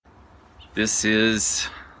This is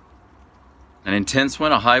an intense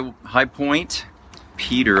one, a high point.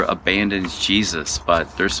 Peter abandons Jesus,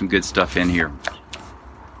 but there's some good stuff in here.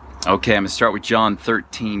 Okay, I'm going to start with John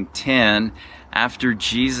 13:10. After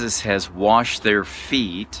Jesus has washed their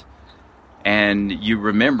feet, and you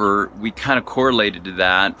remember we kind of correlated to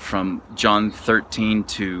that from John 13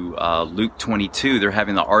 to Luke 22. They're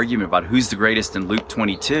having the argument about who's the greatest in Luke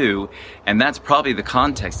 22, and that's probably the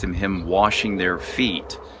context of him washing their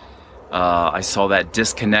feet. I saw that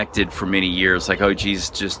disconnected for many years, like, oh, Jesus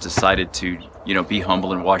just decided to, be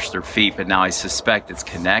humble and wash their feet. But now I suspect it's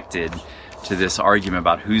connected to this argument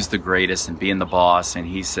about who's the greatest and being the boss. And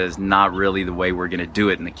he says, not really the way we're going to do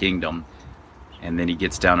it in the kingdom. And then he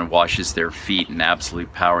gets down and washes their feet in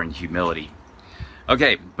absolute power and humility.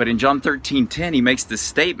 Okay, but in John 13:10, he makes this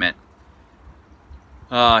statement.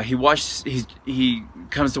 He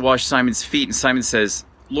comes to wash Simon's feet, and Simon says,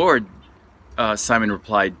 Lord, Simon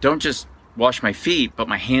replied, don't just wash my feet, but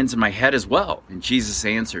my hands and my head as well. And Jesus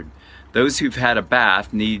answered, those who've had a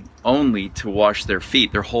bath need only to wash their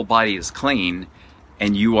feet. Their whole body is clean,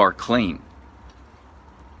 and you are clean.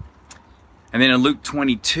 And then in Luke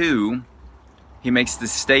 22, he makes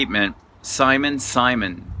this statement, Simon,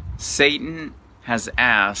 Simon, Satan has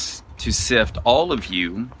asked to sift all of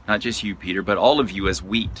you, not just you, Peter, but all of you as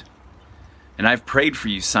wheat. And I've prayed for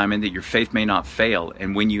you, Simon, that your faith may not fail.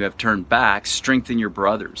 And when you have turned back, strengthen your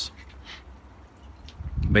brothers.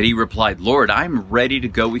 But he replied, Lord, I'm ready to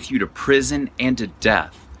go with you to prison and to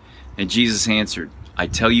death. And Jesus answered, I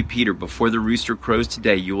tell you, Peter, before the rooster crows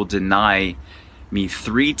today, you will deny me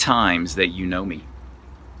 3 times that you know me.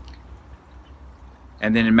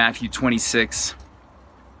 And then in Matthew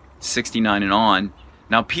 26:69 and on,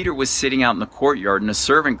 now Peter was sitting out in the courtyard, and a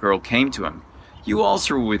servant girl came to him. You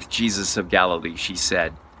also were with Jesus of Galilee, she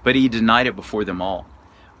said. But he denied it before them all.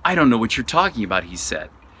 I don't know what you're talking about, he said.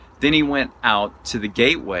 Then he went out to the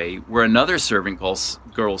gateway where another servant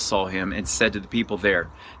girl saw him and said to the people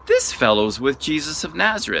there, this fellow's with Jesus of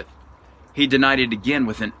Nazareth. He denied it again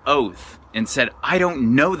with an oath and said, I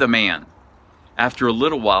don't know the man. After a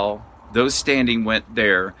little while, those standing went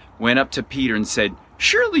up to Peter and said,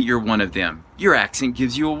 surely you're one of them. Your accent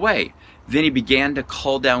gives you away. Then he began to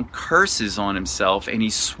call down curses on himself, and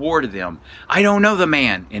he swore to them, I don't know the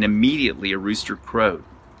man. And immediately a rooster crowed.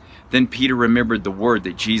 Then Peter remembered the word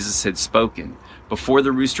that Jesus had spoken. Before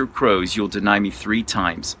the rooster crows, you'll deny me 3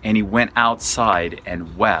 times. And he went outside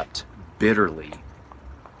and wept bitterly.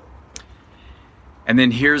 And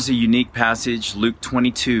then here's a unique passage, Luke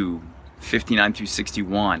 22:59 through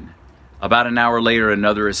 61. About an hour later,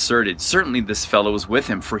 another asserted, certainly this fellow is with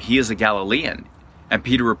him, for he is a Galilean. And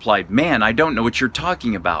Peter replied, man, I don't know what you're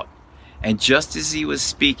talking about. And just as he was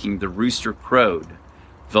speaking, the rooster crowed.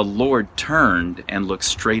 The Lord turned and looked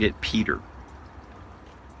straight at Peter.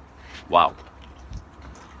 Wow.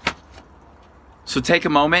 So take a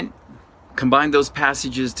moment, combine those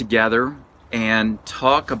passages together, and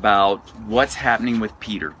talk about what's happening with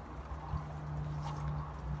Peter.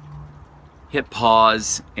 Hit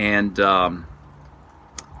pause and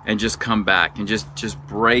just come back and just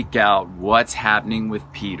break out what's happening with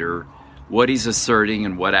Peter, what he's asserting,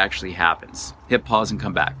 and what actually happens. Hit pause and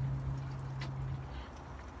come back.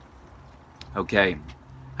 Okay,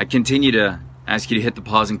 I continue to ask you to hit the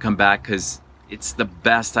pause and come back because it's the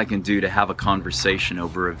best I can do to have a conversation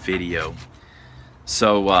over a video.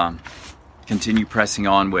 So continue pressing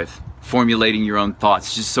on with formulating your own thoughts.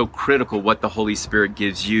 It's just so critical what the Holy Spirit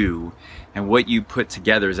gives you, and what you put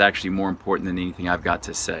together is actually more important than anything I've got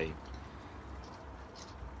to say.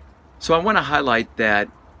 So I want to highlight that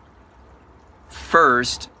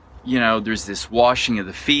first, there's this washing of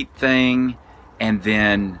the feet thing, and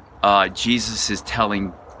then Jesus is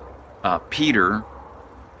telling Peter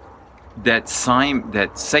that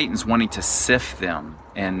Satan's wanting to sift them.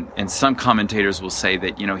 And some commentators will say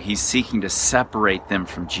that, he's seeking to separate them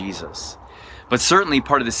from Jesus. But certainly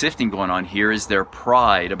part of the sifting going on here is their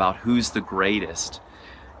pride about who's the greatest.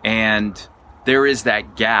 And there is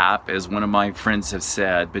that gap, as one of my friends have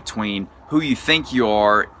said, between who you think you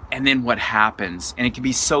are and then what happens. And it can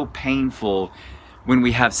be so painful when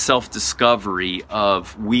we have self-discovery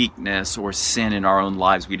of weakness or sin in our own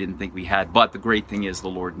lives we didn't think we had. But the great thing is the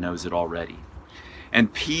Lord knows it already.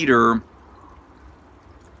 And Peter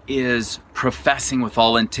is professing with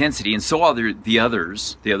all intensity, and so are the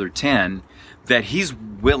other 10, that he's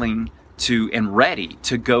willing to and ready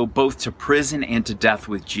to go both to prison and to death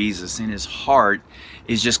with Jesus. And his heart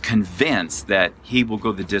is just convinced that he will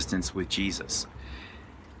go the distance with Jesus.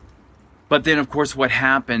 But then, of course, what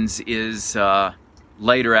happens is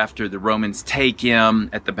later, after the Romans take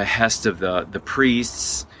him at the behest of the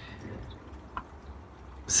priests,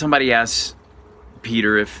 somebody asks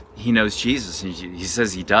Peter if he knows Jesus, and he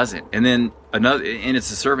says he doesn't. And then and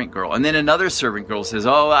it's a servant girl. And then another servant girl says,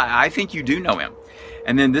 "Oh, I think you do know him."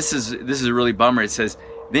 And then this is a really bummer. It says,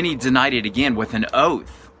 then he denied it again with an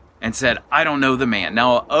oath and said, "I don't know the man."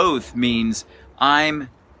 Now, an oath means I'm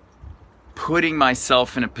putting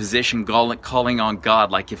myself in a position, calling on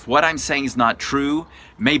God. Like, if what I'm saying is not true,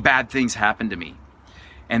 may bad things happen to me.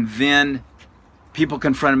 And then people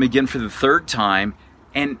confront him again for the third time.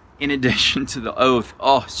 And in addition to the oath,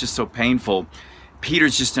 it's just so painful.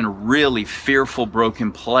 Peter's just in a really fearful,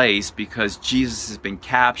 broken place because Jesus has been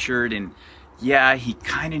captured. And yeah, he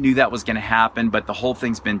kind of knew that was going to happen, but the whole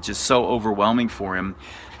thing's been just so overwhelming for him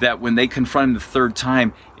that when they confront him the third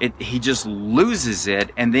time, he just loses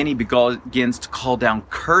it. And then he begins to call down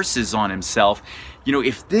curses on himself.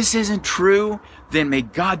 If this isn't true, then may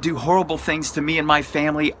God do horrible things to me and my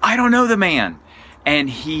family. I don't know the man. And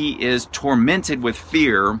he is tormented with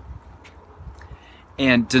fear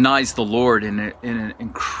and denies the Lord in an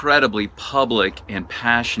incredibly public and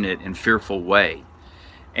passionate and fearful way.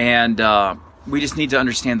 And we just need to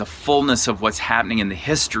understand the fullness of what's happening in the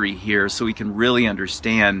history here so we can really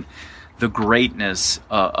understand the greatness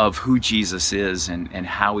of who Jesus is and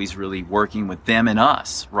how he's really working with them and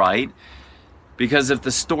us, right? Because if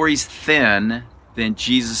the story's thin, then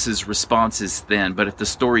Jesus' response is thin. But if the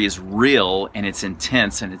story is real and it's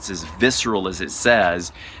intense and it's as visceral as it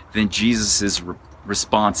says, then Jesus'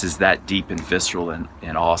 response is that deep and visceral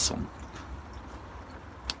and awesome.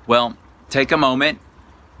 Well, take a moment.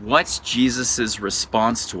 What's Jesus'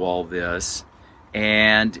 response to all this?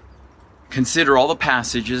 And consider all the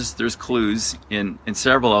passages. There's clues in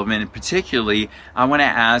several of them. And particularly, I want to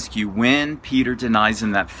ask you when Peter denies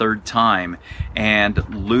him that third time. And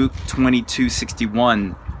Luke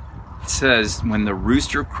 22:61 says, when the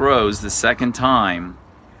rooster crows the second time,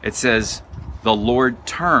 it says, the Lord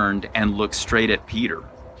turned and looked straight at Peter.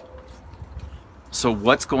 So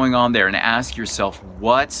what's going on there? And ask yourself,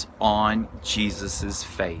 what's on Jesus'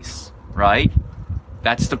 face, right?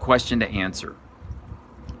 That's the question to answer.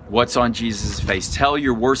 What's on Jesus' face? Tell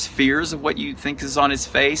your worst fears of what you think is on his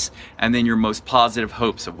face, and then your most positive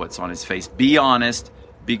hopes of what's on his face. Be honest,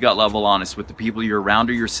 be gut level honest with the people you're around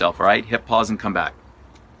or yourself, all right? Hit pause and come back.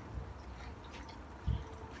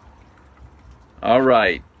 All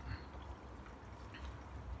right.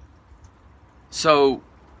 So,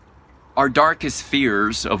 our darkest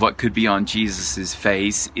fears of what could be on Jesus'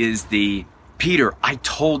 face is the, Peter, I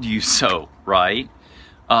told you so, right?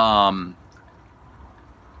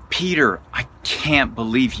 Peter, I can't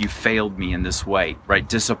believe you failed me in this way, right?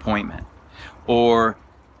 Disappointment. Or,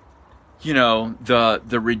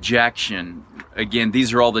 the rejection. Again,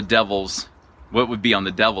 these are all the devil's, what would be on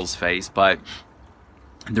the devil's face, but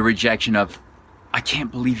the rejection of, I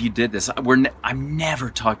can't believe you did this. I'm never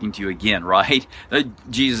talking to you again, right?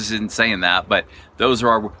 Jesus isn't saying that, but those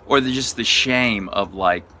are just the shame of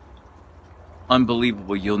like,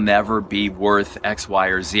 unbelievable, you'll never be worth X, Y,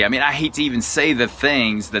 or Z. I mean, I hate to even say the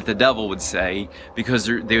things that the devil would say because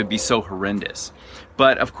they would be so horrendous.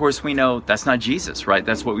 But of course we know that's not Jesus, right?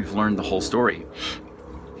 That's what we've learned the whole story.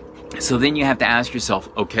 So then you have to ask yourself,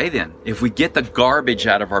 okay then, if we get the garbage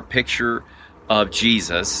out of our picture of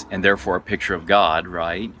Jesus and therefore a picture of God,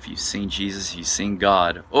 right? If you've seen Jesus, you've seen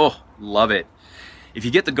God. Oh, love it. If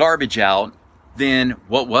you get the garbage out, then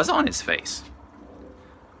what was on his face?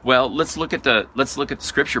 Well, let's look at the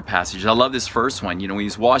scripture passage. I love this first one. When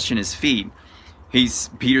he's washing his feet,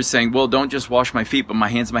 Peter's saying, well, don't just wash my feet, but my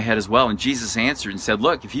hands and my head as well. And Jesus answered and said,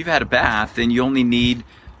 look, if you've had a bath, then you only need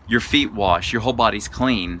your feet washed. Your whole body's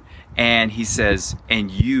clean. And he says, and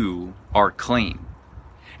you are clean.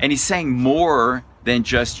 And he's saying more than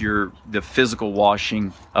just the physical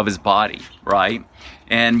washing of his body, right?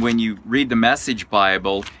 And when you read the Message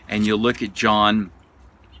Bible and you look at John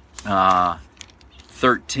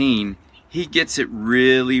 13, he gets it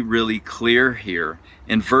really, really clear here.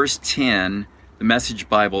 In verse 10, the Message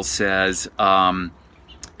Bible says,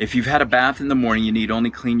 if you've had a bath in the morning, you need only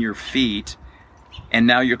clean your feet, and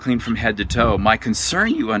now you're clean from head to toe. My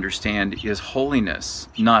concern, you understand, is holiness,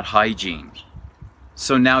 not hygiene.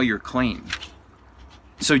 So now you're clean.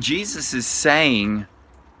 So Jesus is saying,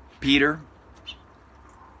 Peter,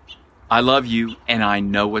 I love you and I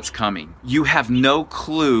know what's coming. You have no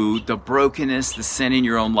clue the brokenness, the sin in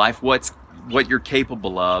your own life, what you're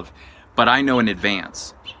capable of, but I know in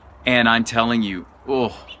advance. And I'm telling you,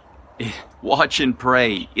 watch and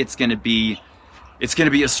pray. It's going to be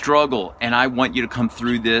a struggle, and I want you to come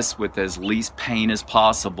through this with as least pain as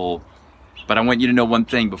possible. But I want you to know one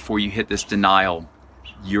thing before you hit this denial.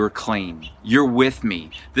 you're clean. You're with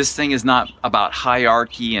me. This thing is not about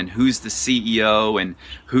hierarchy and who's the CEO and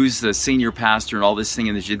who's the senior pastor and all this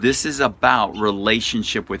thing. This is about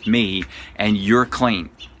relationship with me, and you're clean.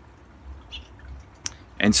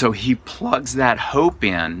 And so he plugs that hope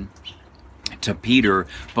in to Peter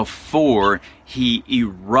before he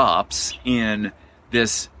erupts in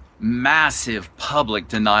this massive public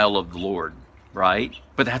denial of the Lord, right?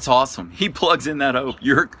 But that's awesome. He plugs in that hope.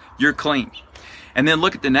 You're clean. And then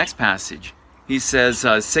look at the next passage. He says,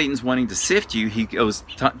 Satan's wanting to sift you. He goes,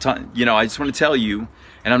 I just want to tell you,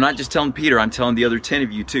 and I'm not just telling Peter, I'm telling the other 10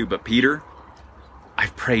 of you too, but Peter,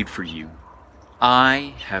 I've prayed for you.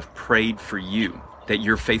 I have prayed for you that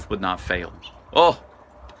your faith would not fail. Oh,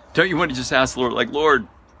 don't you want to just ask the Lord, like, Lord,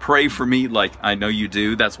 pray for me like I know you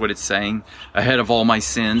do. That's what it's saying. Ahead of all my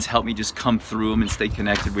sins, help me just come through them and stay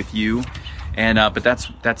connected with you. And but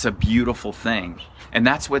that's a beautiful thing. And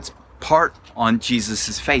that's what's part on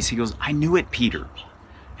Jesus's face. He goes, I knew it, Peter.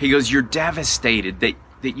 He goes, you're devastated that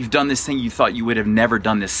you've done this thing you thought you would have never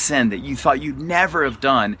done, this sin that you thought you'd never have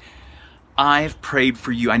done. I've prayed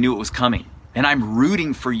for you. I knew it was coming. And I'm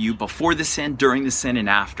rooting for you before the sin, during the sin, and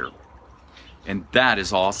after. And that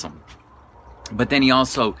is awesome. But then he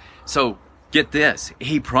also, so get this,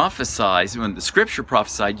 he prophesies, when the scripture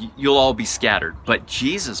prophesied, you'll all be scattered. But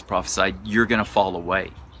Jesus prophesied, you're going to fall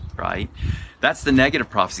away, right? That's the negative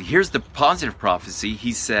prophecy. Here's the positive prophecy.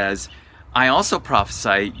 He says, I also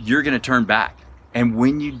prophesy, you're going to turn back. And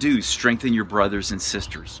when you do, strengthen your brothers and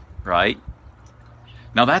sisters, right?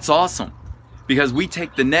 Now that's awesome. Because we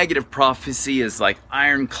take the negative prophecy as like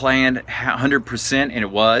ironclad 100%, and it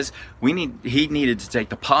was. He needed to take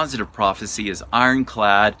the positive prophecy as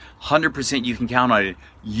ironclad 100%. You can count on it.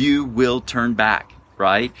 You will turn back,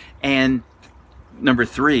 right? And number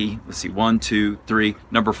 3, let's see, 1, 2, 3.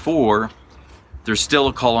 Number 4, there's still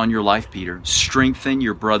a call on your life, Peter. Strengthen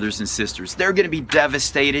your brothers and sisters. They're going to be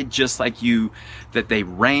devastated just like you, that they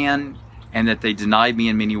ran and that they denied me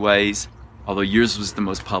in many ways, although yours was the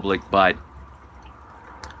most public, but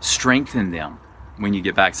strengthen them when you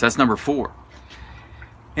get back. So that's number 4.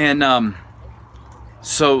 And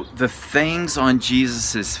so the things on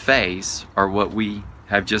Jesus's face are what we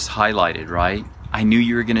have just highlighted, right? I knew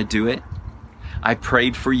you were going to do it. I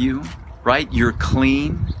prayed for you, right? You're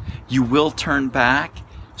clean. You will turn back.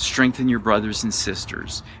 Strengthen your brothers and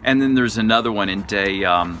sisters. And then there's another one in day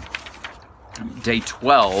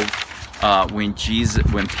 12 when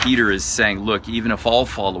Peter is saying, look, even if all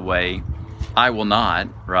fall away, I will not,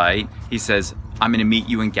 right? He says, I'm going to meet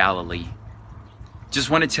you in Galilee. Just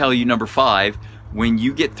want to tell you, number 5, when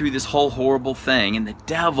you get through this whole horrible thing and the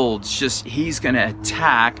devil he's going to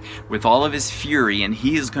attack with all of his fury, and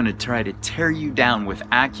he is going to try to tear you down with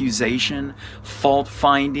accusation, fault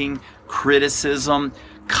finding, criticism,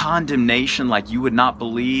 condemnation like you would not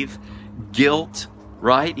believe, guilt,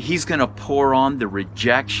 right? He's going to pour on the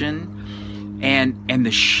rejection and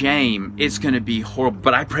the shame. It's going to be horrible.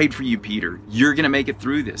 But I prayed for you, Peter. You're going to make it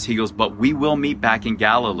through this. He goes, but we will meet back in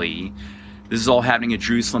Galilee. This is all happening in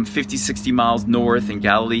Jerusalem, 50, 60 miles north in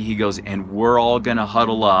Galilee. He goes, and we're all going to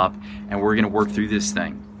huddle up and we're going to work through this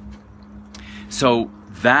thing. So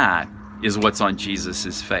that is what's on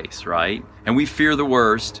Jesus's face, right? And we fear the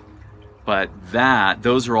worst, but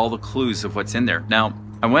those are all the clues of what's in there. Now,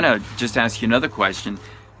 I want to just ask you another question.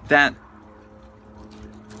 That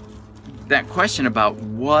question about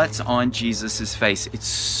what's on Jesus's face, it's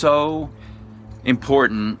so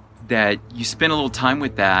important that you spend a little time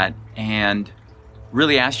with that and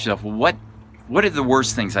really ask yourself, well, what are the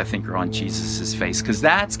worst things I think are on Jesus's face? Because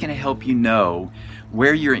that's going to help you know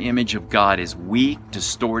where your image of God is weak,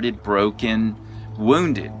 distorted, broken,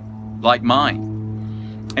 wounded, like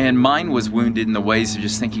mine. And mine was wounded in the ways of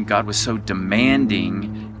just thinking God was so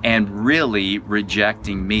demanding and really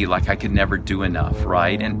rejecting me, like I could never do enough,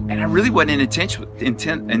 right? And I really wasn't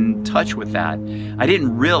in touch with that. I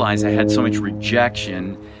didn't realize I had so much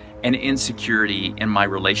rejection and insecurity in my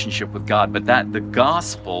relationship with God, but that the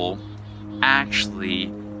gospel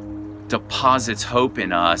actually deposits hope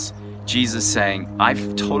in us. Jesus saying,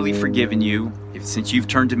 I've totally forgiven you. Since you've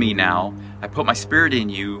turned to me now, I put my spirit in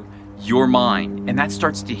you. You're mine. And that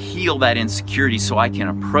starts to heal that insecurity so I can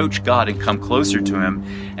approach God and come closer to him,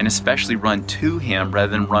 and especially run to him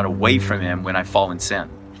rather than run away from him when I fall in sin.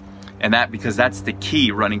 And because that's the key,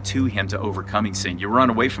 running to him to overcoming sin. You run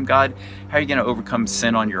away from God, how are you going to overcome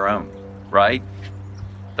sin on your own, right?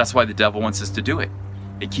 That's why the devil wants us to do it.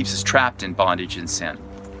 It keeps us trapped in bondage and sin.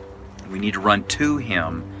 We need to run to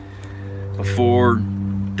him before,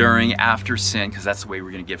 during, after sin, because that's the way we're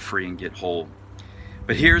going to get free and get whole.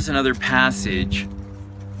 But here's another passage.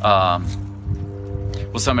 So I'm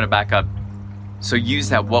going to back up So use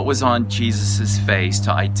that, what was on Jesus's face,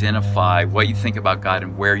 to identify what you think about God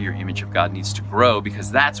and where your image of God needs to grow,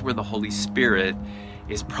 because that's where the Holy Spirit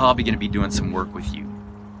is probably going to be doing some work with you.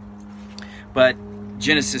 But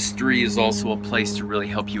Genesis 3 is also a place to really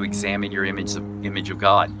help you examine your image of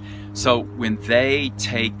God. So when they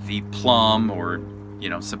take the plum, or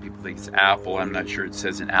some people think it's apple, I'm not sure it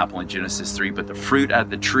says an apple in Genesis 3, but the fruit out of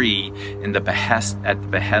the tree at the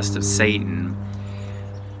behest of Satan,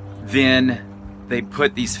 then they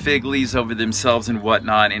put these fig leaves over themselves and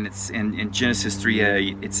whatnot, and it's in Genesis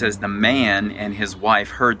 3:8, it says, the man and his wife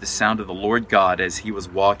heard the sound of the Lord God as he was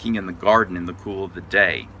walking in the garden in the cool of the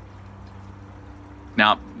day.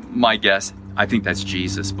 Now, my guess, I think that's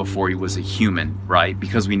Jesus before he was a human, right?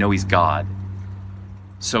 Because we know he's God.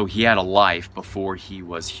 So he had a life before he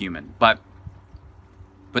was human. But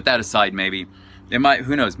put that aside, maybe.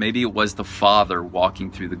 Who knows, maybe it was the Father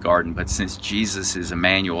walking through the garden, but since Jesus is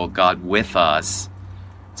Emmanuel, God with us,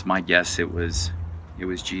 it's my guess it was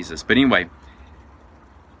Jesus. But anyway,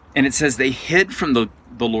 and it says they hid from the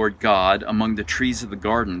Lord God among the trees of the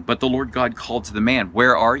garden, but the Lord God called to the man,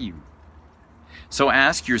 where are you? So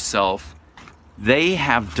ask yourself, they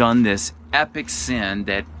have done this epic sin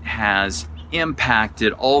that has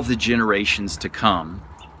impacted all the generations to come.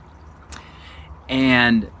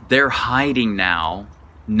 And they're hiding now,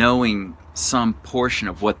 knowing some portion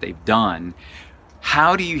of what they've done.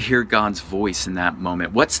 How do you hear God's voice in that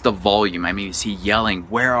moment? What's the volume? I mean, is he yelling,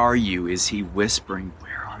 where are you? Is he whispering,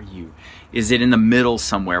 where are you? Is it in the middle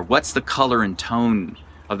somewhere? What's the color and tone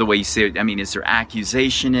of the way you say it? I mean, is there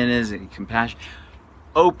accusation in it? Is it compassion?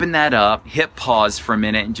 Open that up, hit pause for a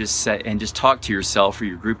minute, and just talk to yourself or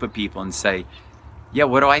your group of people and say, yeah,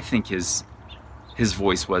 what do I think his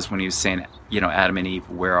voice was when he was saying, Adam and Eve,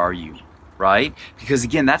 where are you? Right? Because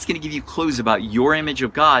again, that's going to give you clues about your image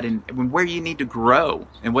of God and where you need to grow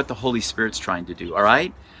and what the Holy Spirit's trying to do. All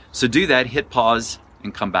right? So do that, hit pause,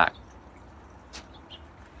 and come back.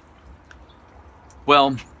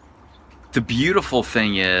 Well, the beautiful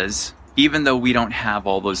thing is, even though we don't have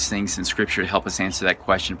all those things in Scripture to help us answer that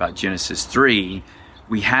question about Genesis 3,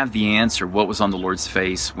 we have the answer, what was on the Lord's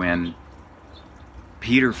face when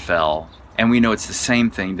Peter fell. And we know it's the same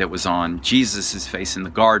thing that was on Jesus' face in the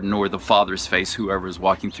garden, or the Father's face, whoever was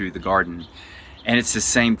walking through the garden. And it's the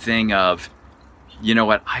same thing of, you know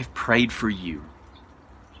what, I've prayed for you,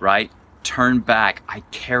 right? Turn back, I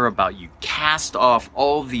care about you. Cast off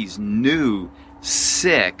all these new,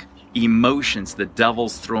 sick emotions the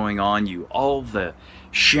devil's throwing on you. All the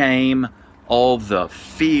shame, all the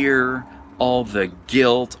fear, all the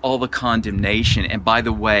guilt, all the condemnation. And by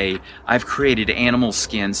the way, I've created animal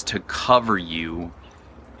skins to cover you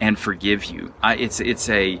and forgive you. It's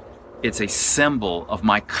a symbol of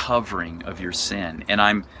my covering of your sin. And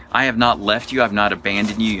I have not left you. I've not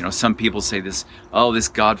abandoned you. Some people say this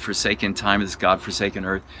God-forsaken time, this God-forsaken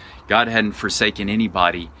earth. God hadn't forsaken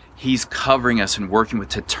anybody. He's covering us and working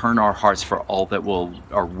to turn our hearts for all that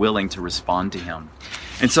are willing to respond to him.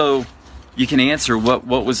 And so you can answer what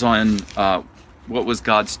was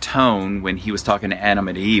God's tone when he was talking to Adam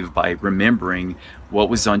and Eve by remembering what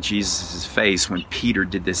was on Jesus' face when Peter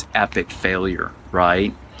did this epic failure,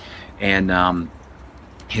 right? And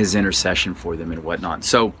his intercession for them and whatnot.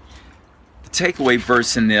 So the takeaway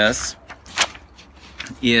verse in this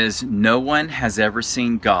is, no one has ever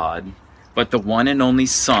seen God, but the one and only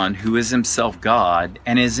Son, who is himself God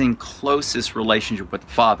and is in closest relationship with the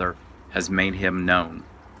Father, has made him known.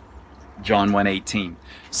 John 1:18.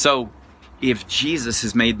 So if Jesus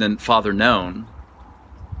has made the Father known,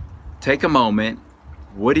 take a moment.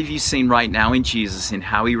 What have you seen right now in Jesus and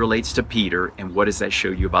how he relates to Peter, and what does that show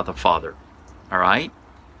you about the Father? All right?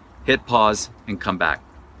 Hit pause and come back.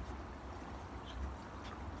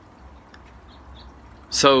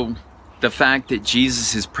 So the fact that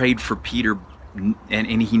Jesus has prayed for Peter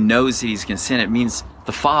and he knows that he's going to sin, it means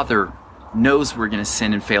the Father knows we're going to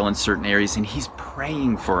sin and fail in certain areas, and he's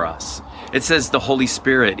praying for us. It says the Holy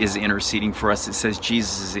Spirit is interceding for us. It says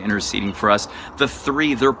Jesus is interceding for us. The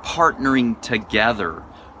three, they're partnering together,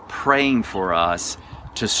 praying for us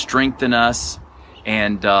to strengthen us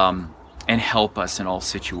and help us in all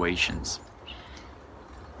situations.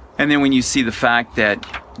 And then when you see the fact that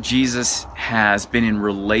Jesus has been in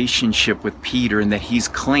relationship with Peter and that he's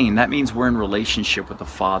clean, that means we're in relationship with the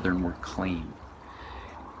Father and we're clean.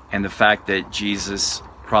 And the fact that Jesus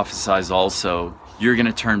prophesies also, you're going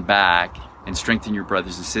to turn back and strengthen your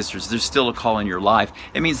brothers and sisters. There's still a call in your life.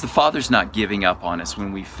 It means the Father's not giving up on us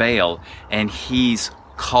when we fail, and he's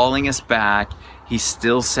calling us back. He's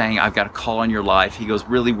still saying, I've got a call on your life. He goes,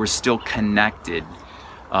 really, we're still connected.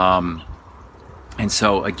 And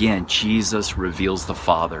so again, Jesus reveals the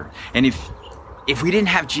Father. And if if we didn't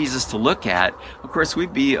have Jesus to look at, of course,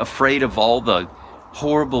 we'd be afraid of all the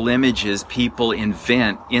horrible images people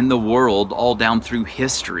invent in the world all down through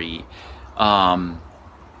history.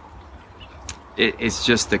 It's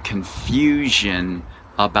just the confusion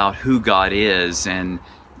about who God is, and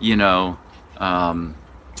the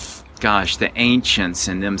ancients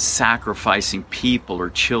and them sacrificing people or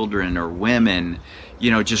children or women,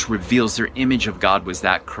 just reveals their image of God was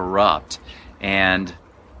that corrupt. And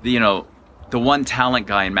the one talent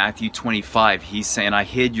guy in Matthew 25, he's saying, I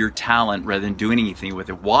hid your talent rather than doing anything with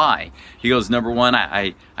it. Why? He goes, number one,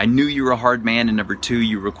 I knew you were a hard man, and number two,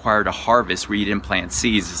 you required a harvest where you didn't plant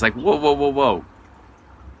seeds. It's like, whoa.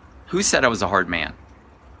 Who said I was a hard man?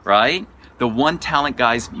 Right? The one talent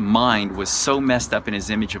guy's mind was so messed up in his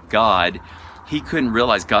image of God, he couldn't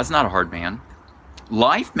realize God's not a hard man.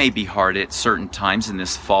 Life may be hard at certain times in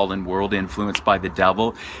this fallen world influenced by the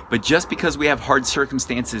devil, but just because we have hard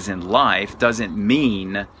circumstances in life doesn't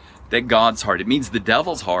mean that God's hard. It means the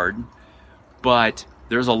devil's hard, but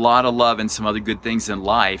there's a lot of love and some other good things in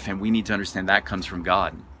life, and we need to understand that comes from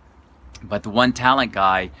God. But the one talent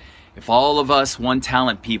guy, if all of us one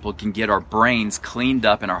talent people can get our brains cleaned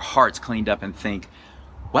up and our hearts cleaned up and think,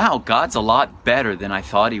 wow, God's a lot better than I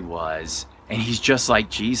thought he was, and he's just like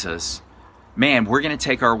Jesus, man, we're going to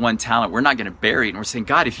take our one talent, we're not going to bury it, and we're saying,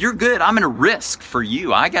 God, if you're good, I'm going to risk for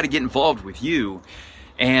you. I got to get involved with you,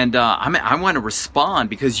 and I want to respond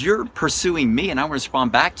because you're pursuing me, and I want to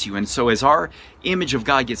respond back to you. And so as our image of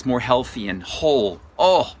God gets more healthy and whole,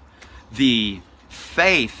 the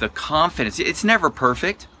faith, the confidence, it's never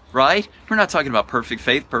perfect, right? We're not talking about perfect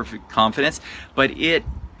faith, perfect confidence, but it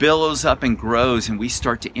billows up and grows, and we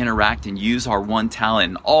start to interact and use our one talent.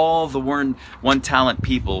 And all the one talent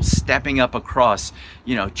people stepping up across,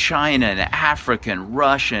 China and Africa and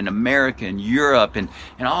Russia and America and Europe and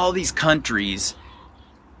all these countries,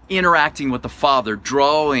 interacting with the Father,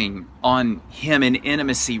 drawing on him in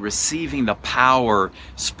intimacy, receiving the power,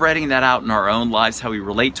 spreading that out in our own lives, how we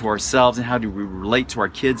relate to ourselves and how do we relate to our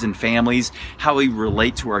kids and families, how we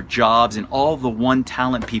relate to our jobs, and all the one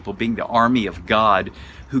talent people being the army of God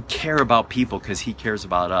who care about people because he cares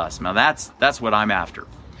about us. Now that's what I'm after.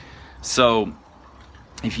 So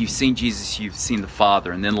if you've seen Jesus, you've seen the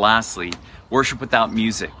Father. And then lastly, worship without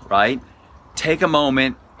music, right? Take a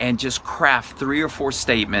moment and just craft 3 or 4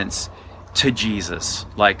 statements to Jesus.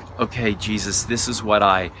 Like, okay, Jesus, this is what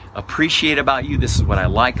I appreciate about you. This is what I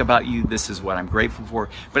like about you. This is what I'm grateful for.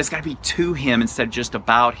 But it's got to be to him instead of just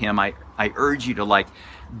about him. I urge you to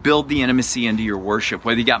build the intimacy into your worship,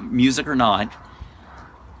 whether you got music or not.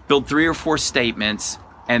 Build 3 or 4 statements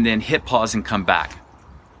and then hit pause and come back.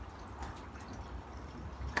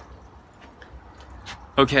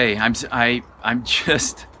 Okay, I'm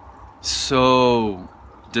just so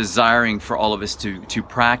desiring for all of us to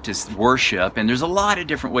practice worship, and there's a lot of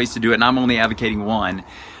different ways to do it, and I'm only advocating one,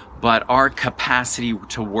 but our capacity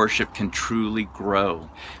to worship can truly grow.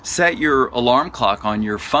 Set your alarm clock on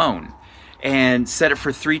your phone and set it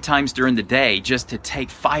for 3 times during the day, just to take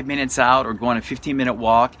 5 minutes out or go on a 15-minute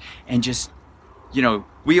walk and just,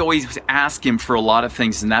 we always ask him for a lot of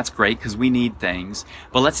things, and that's great because we need things,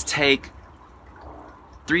 but let's take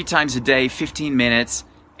 3 times a day, 15 minutes,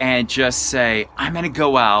 and just say, I'm going to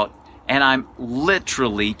go out and I'm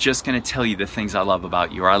literally just going to tell you the things I love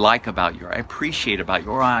about you, or I like about you, or I appreciate about you,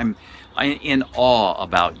 or I'm in awe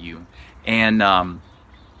about you. And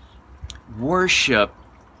worship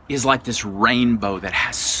is like this rainbow that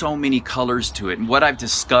has so many colors to it. And what I've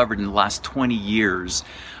discovered in the last 20 years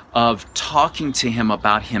of talking to him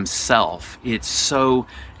about himself, it's so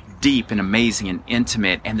deep and amazing and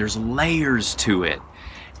intimate, and there's layers to it.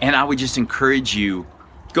 And I would just encourage you,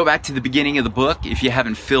 go back to the beginning of the book. If you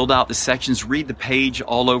haven't filled out the sections, read the page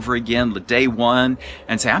all over again, the day 1,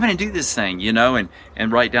 and say, I'm going to do this thing,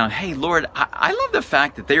 and write down, hey, Lord, I love the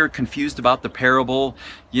fact that they are confused about the parable,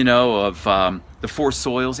 of the 4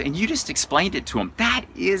 soils, and you just explained it to them. That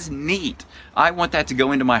is neat. I want that to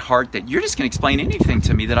go into my heart, that you're just going to explain anything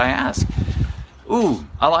to me that I ask. Ooh,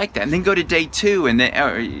 I like that. And then go to day 2, and then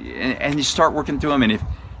and you start working through them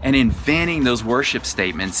and inventing those worship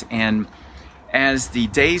statements. And as the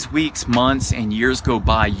days, weeks, months, and years go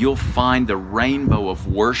by, you'll find the rainbow of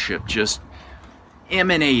worship just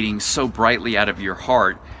emanating so brightly out of your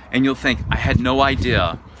heart. And you'll think, I had no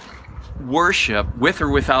idea worship, with or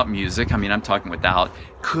without music, I'm talking without,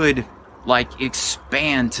 could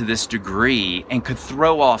expand to this degree and could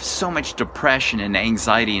throw off so much depression and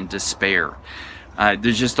anxiety and despair.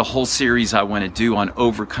 There's just a whole series I want to do on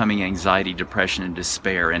overcoming anxiety, depression, and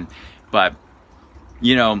despair. But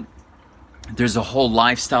there's a whole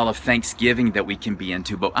lifestyle of thanksgiving that we can be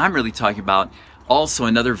into. But I'm really talking about also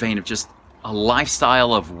another vein of just a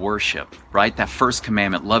lifestyle of worship, right? That first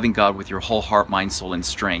commandment, loving God with your whole heart, mind, soul, and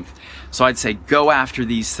strength. So I'd say go after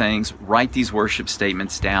these things, write these worship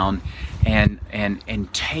statements down, and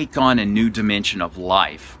take on a new dimension of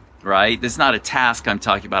life, right? This is not a task I'm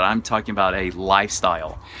talking about. I'm talking about a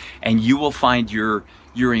lifestyle. And you will find your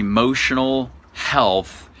emotional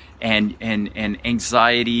health and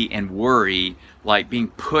anxiety and worry like being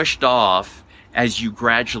pushed off as you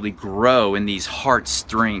gradually grow in these heart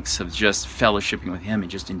strengths of just fellowshipping with Him and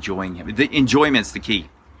just enjoying Him. The enjoyment's the key,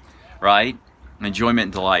 right? Enjoyment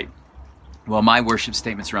and delight. Well, my worship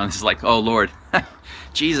statements around this is like, oh Lord,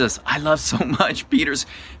 Jesus, I love so much. Peter's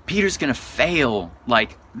going to fail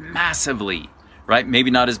like massively, right? Maybe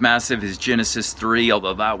not as massive as Genesis 3,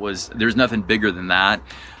 although there's nothing bigger than that,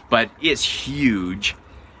 but it's huge.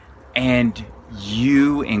 And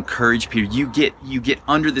you encourage Peter. You get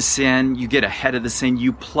under the sin, you get ahead of the sin,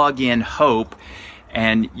 you plug in hope,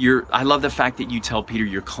 and I love the fact that you tell Peter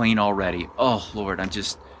you're clean already. Oh Lord,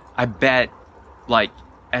 I bet like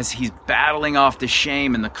as he's battling off the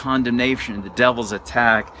shame and the condemnation and the devil's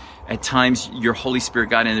attack, at times your Holy Spirit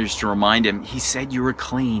got in there just to remind him, He said you were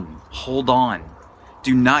clean. Hold on.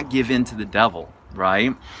 Do not give in to the devil,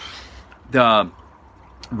 right?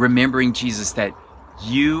 Remembering, Jesus, that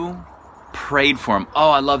you prayed for him. Oh,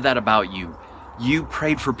 I love that about you. You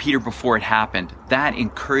prayed for Peter before it happened. That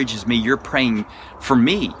encourages me. You're praying for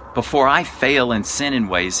me before I fail and sin in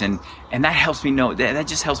ways. And that helps me know, that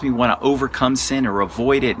just helps me want to overcome sin or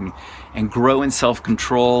avoid it and grow in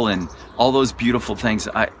self-control and all those beautiful things.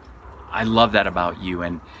 I love that about you.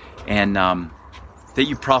 And that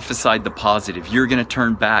you prophesied the positive. You're going to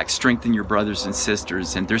turn back, strengthen your brothers and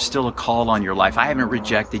sisters, and there's still a call on your life. I haven't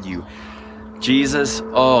rejected you. Jesus,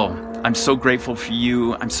 I'm so grateful for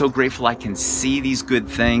you. I'm so grateful I can see these good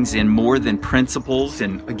things in more than principles.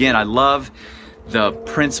 And again, I love the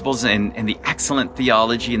principles and the excellent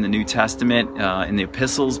theology in the New Testament, in the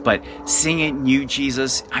epistles, but seeing it in you,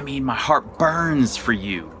 Jesus, my heart burns for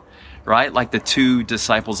you, right? Like the two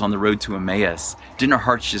disciples on the road to Emmaus. Didn't our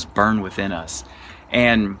hearts just burn within us?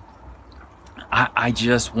 And I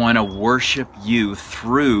just want to worship you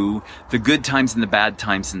through the good times and the bad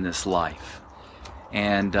times in this life.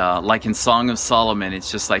 And like in Song of Solomon, it's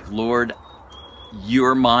just like, Lord,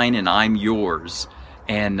 you're mine and I'm yours.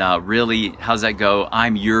 And really, how's that go?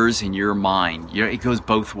 I'm yours and you're mine. It goes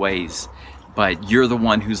both ways. But you're the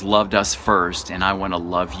one who's loved us first, and I want to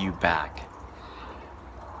love you back.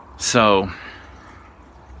 So,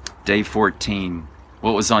 day 14.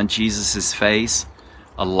 What was on Jesus' face?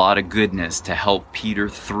 A lot of goodness to help Peter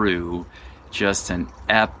through just an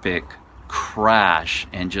epic crash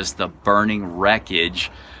and just the burning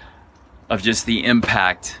wreckage of just the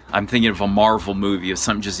impact. I'm thinking of a Marvel movie of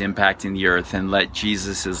something just impacting the earth, and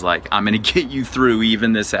Jesus is like, I'm going to get you through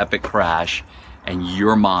even this epic crash, and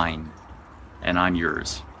you're mine and I'm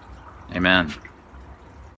yours. Amen.